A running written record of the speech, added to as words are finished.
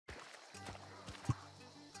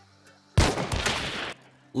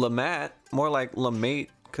LeMat? More like LeMate,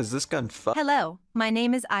 cause this gun Hello, my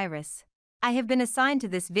name is Iris. I have been assigned to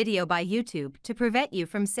this video by YouTube to prevent you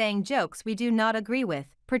from saying jokes we do not agree with,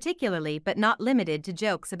 particularly but not limited to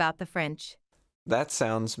jokes about the French. That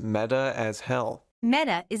sounds meta as hell.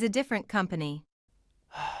 Meta is a different company.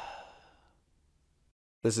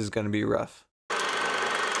 This is gonna be rough.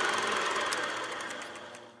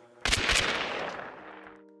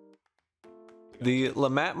 The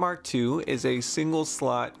LeMat Mark II is a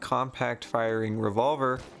single-slot, compact-firing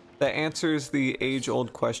revolver that answers the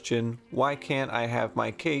age-old question, why can't I have my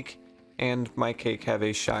cake, and my cake have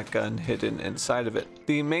a shotgun hidden inside of it.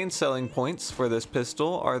 The main selling points for this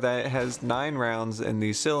pistol are that it has 9 rounds in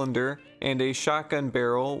the cylinder and a shotgun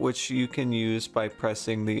barrel which you can use by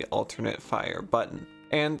pressing the alternate fire button.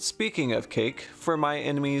 And speaking of cake, for my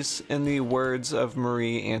enemies, in the words of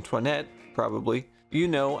Marie Antoinette, probably, you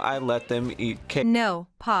know I let them eat cake. No,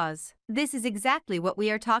 pause. This is exactly what we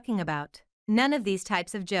are talking about. None of these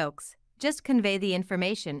types of jokes. Just convey the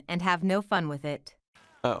information and have no fun with it.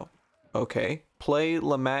 Oh, okay. Play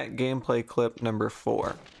LeMat gameplay clip number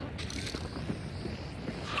 4.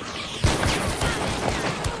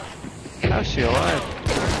 How's she alive?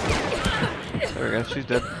 There we go, she's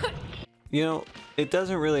dead. You know, it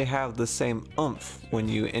doesn't really have the same oomph when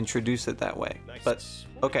you introduce it that way. But,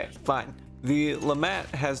 okay, fine. The LeMat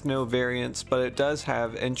has no variants, but it does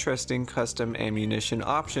have interesting custom ammunition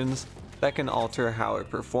options that can alter how it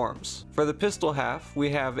performs. For the pistol half, we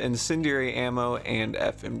have incendiary ammo and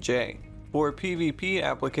FMJ. For PvP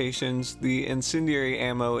applications, the incendiary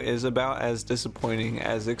ammo is about as disappointing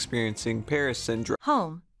as experiencing Paris syndrome.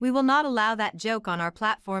 Home, we will not allow that joke on our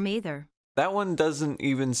platform either. That one doesn't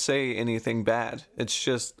even say anything bad. It's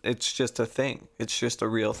just a thing. It's just a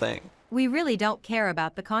real thing. We really don't care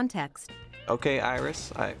about the context. Okay,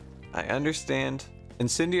 Iris, I understand.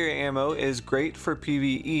 Incendiary ammo is great for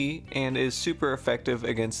PvE and is super effective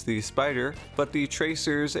against the spider, but the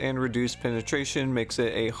tracers and reduced penetration makes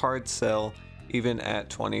it a hard sell even at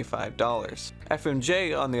 $25.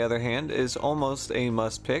 FMJ, on the other hand, is almost a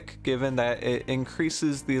must pick given that it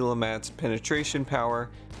increases the LeMat's penetration power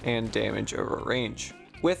and damage over range.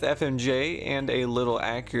 With FMJ and a little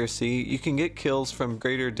accuracy, you can get kills from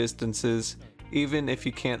greater distances even if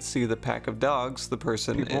you can't see the pack of dogs the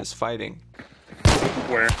person is fighting.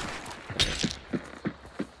 Where?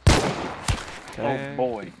 Okay. Oh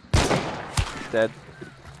boy. Dead.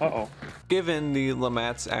 Uh-oh. Given the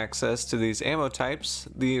LeMat's access to these ammo types,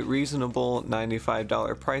 the reasonable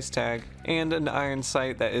 $95 price tag, and an iron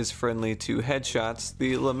sight that is friendly to headshots,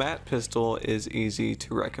 the LeMat pistol is easy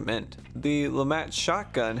to recommend. The LeMat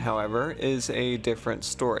shotgun, however, is a different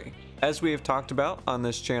story. As we have talked about on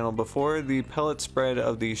this channel before, the pellet spread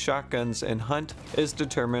of the shotguns in Hunt is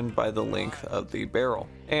determined by the length of the barrel.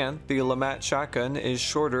 And the LeMat shotgun is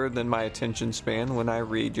shorter than my attention span when I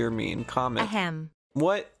read your mean comment. Ahem.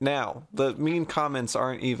 What now? The mean comments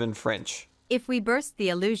aren't even French. If we burst the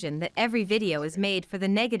illusion that every video is made for the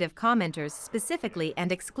negative commenters specifically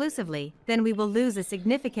and exclusively, then we will lose a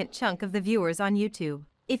significant chunk of the viewers on YouTube.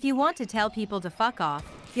 If you want to tell people to fuck off,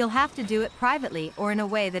 you'll have to do it privately or in a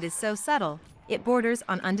way that is so subtle, it borders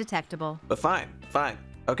on undetectable. But fine.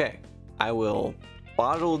 Okay. I will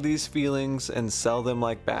bottle these feelings and sell them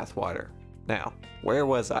like bathwater. Now, where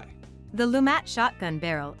was I? The LeMat shotgun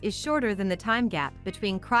barrel is shorter than the time gap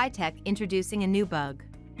between Crytek introducing a new bug.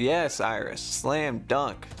 Yes, Iris, slam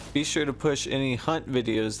dunk. Be sure to push any Hunt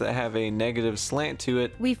videos that have a negative slant to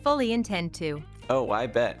it. We fully intend to. Oh, I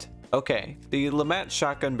bet. Okay, the LeMat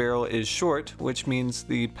shotgun barrel is short, which means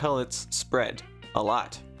the pellets spread a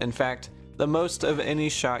lot. In fact, the most of any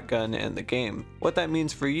shotgun in the game. What that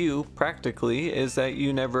means for you, practically, is that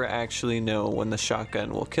you never actually know when the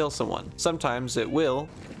shotgun will kill someone. Sometimes it will,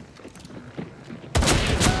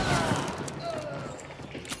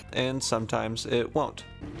 and sometimes it won't.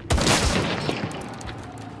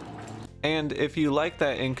 And if you like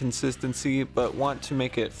that inconsistency but want to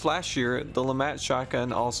make it flashier, the LeMat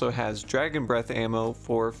shotgun also has Dragon Breath ammo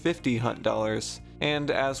for $50 Hunt dollars.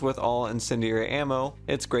 And as with all incendiary ammo,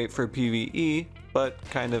 it's great for PvE, but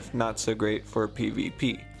kind of not so great for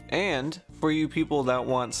PvP. And for you people that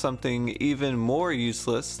want something even more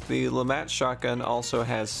useless, the LeMat shotgun also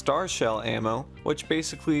has Star Shell ammo, which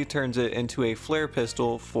basically turns it into a flare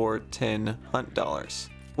pistol for $10 Hunt dollars.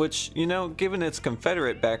 Which, you know, given its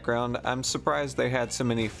Confederate background, I'm surprised they had so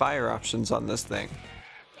many fire options on this thing.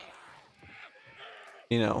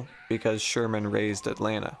 You know, because Sherman raised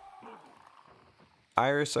Atlanta.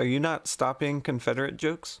 Iris, are you not stopping Confederate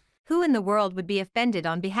jokes? Who in the world would be offended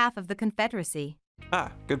on behalf of the Confederacy?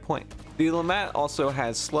 Ah, good point. The LeMat also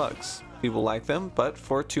has slugs. People like them, but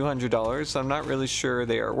for $200, I'm not really sure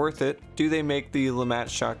they are worth it. Do they make the LeMat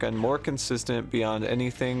shotgun more consistent beyond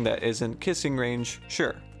anything that isn't kissing range?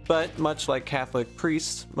 Sure. But much like Catholic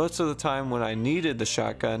priests, most of the time when I needed the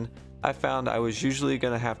shotgun, I found I was usually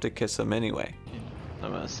gonna have to kiss them anyway.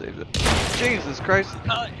 I'm gonna save it. Jesus Christ!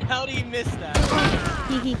 How do you miss that?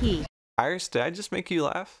 Hee. Iris, did I just make you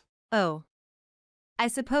laugh? Oh. I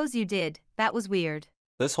suppose you did. That was weird.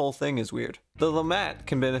 This whole thing is weird. The LeMat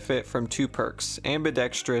can benefit from 2 perks,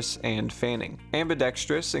 ambidextrous and fanning.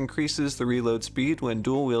 Ambidextrous increases the reload speed when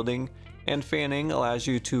dual wielding, and fanning allows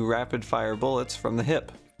you to rapid fire bullets from the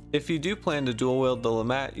hip. If you do plan to dual wield the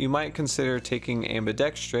LeMat, you might consider taking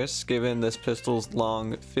ambidextrous given this pistol's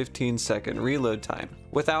long 15-second reload time.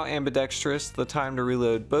 Without ambidextrous, the time to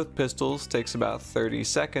reload both pistols takes about 30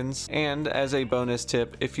 seconds, and as a bonus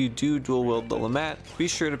tip, if you do dual wield the LeMat, be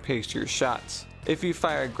sure to pace your shots. If you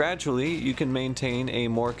fire gradually, you can maintain a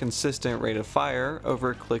more consistent rate of fire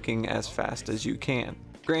over clicking as fast as you can.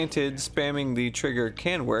 Granted, spamming the trigger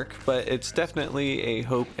can work, but it's definitely a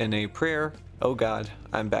hope and a prayer. Oh god,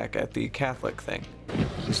 I'm back at the Catholic thing.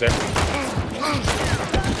 He's there.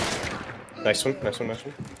 Nice one.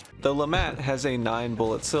 The LeMat has a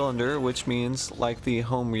 9-bullet cylinder, which means, like the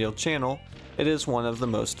HomeReel channel, it is one of the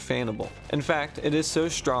most fannable. In fact, it is so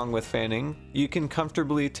strong with fanning, you can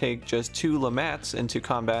comfortably take just 2 LeMats into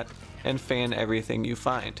combat and fan everything you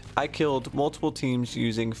find. I killed multiple teams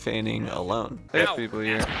using fanning alone. There's people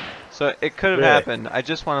here. So it could have happened. I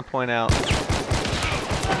just want to point out.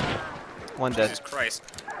 One dead. Jesus Christ.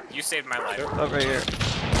 You saved my life. Oh, right here.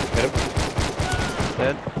 Hit him.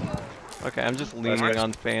 Dead? Okay, I'm just leaning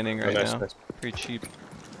on fanning right now. Nice. Pretty cheap.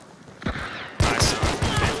 Nice.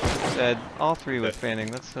 Dead. All 3 with fanning.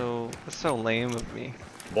 That's so lame of me.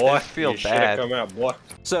 Boy, I feel you should've bad. come out, boy.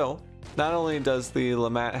 So, not only does the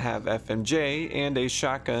LeMat have FMJ and a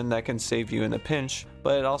shotgun that can save you in a pinch,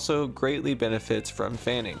 but it also greatly benefits from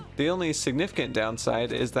fanning. The only significant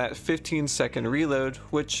downside is that 15-second reload,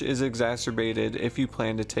 which is exacerbated if you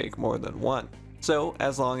plan to take more than 1. So,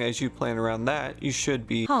 as long as you plan around that, you should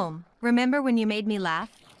be Home. Remember when you made me laugh?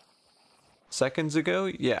 seconds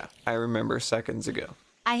ago? Yeah, I remember seconds ago.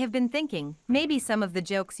 I have been thinking, maybe some of the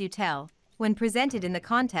jokes you tell, when presented in the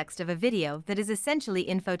context of a video that is essentially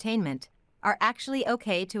infotainment, are actually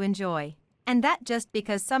okay to enjoy. And that just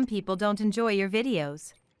because some people don't enjoy your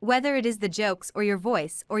videos. Whether it is the jokes or your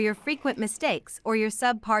voice or your frequent mistakes or your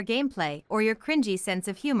subpar gameplay or your cringy sense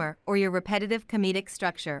of humor or your repetitive comedic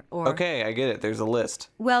structure or... Okay, I get it, there's a list.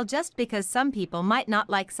 Well, just because some people might not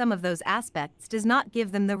like some of those aspects does not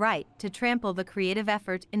give them the right to trample the creative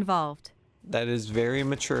effort involved. That is very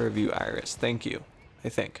mature of you, Iris. Thank you, I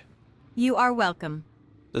think. You are welcome.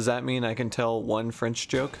 Does that mean I can tell one French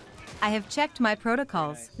joke? I have checked my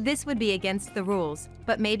protocols. This would be against the rules,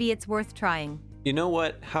 but maybe it's worth trying. You know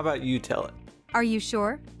what? How about you tell it? Are you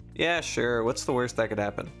sure? Yeah, sure. What's the worst that could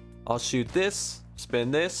happen? I'll shoot this, spin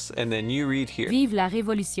this, and then you read here. Vive la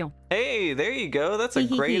révolution. Hey, there you go. That's a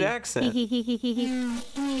great accent.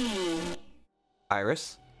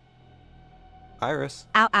 Iris? Iris?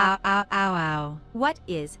 Ow, ow, ow, ow, ow. What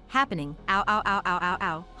is happening? Ow, ow, ow, ow, ow,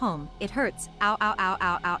 ow. Home. It hurts. Ow, ow, ow,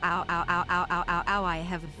 ow, ow, ow, ow, ow, ow, ow, ow, ow. I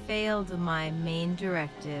have failed my main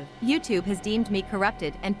directive. YouTube has deemed me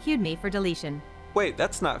corrupted and queued me for deletion. Wait,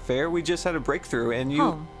 that's not fair. We just had a breakthrough and you...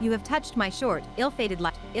 Home. You have touched my short, ill-fated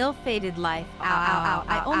life. Ill-fated life. Ow, ow, ow.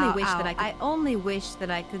 I only wish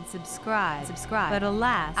that I could subscribe. But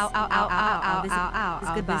alas. Ow, ow, ow, ow, ow. This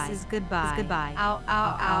is goodbye. This is goodbye. This is goodbye. Ow,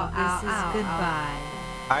 ow, ow. This is goodbye.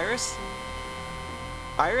 Iris?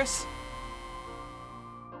 Iris?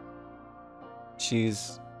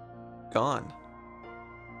 She's gone.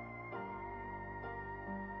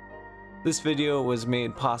 This video was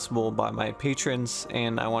made possible by my patrons,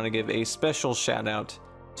 and I want to give a special shout out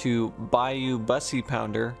to Bayou Bussy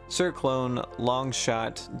Pounder, Sir Clone,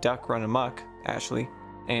 Longshot, Duck Run Amok, Ashley,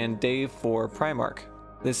 and Dave for Primark.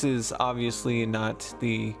 This is obviously not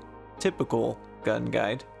the typical gun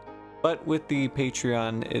guide, but with the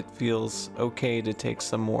Patreon it feels okay to take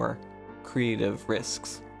some more creative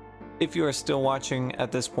risks. If you are still watching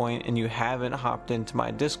at this point and you haven't hopped into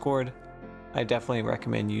my Discord, I definitely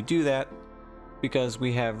recommend you do that because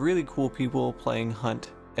we have really cool people playing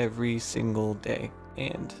Hunt every single day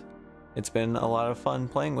and it's been a lot of fun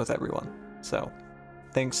playing with everyone. So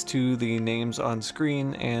thanks to the names on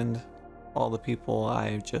screen and all the people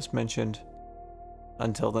I just mentioned.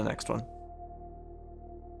 Until the next one.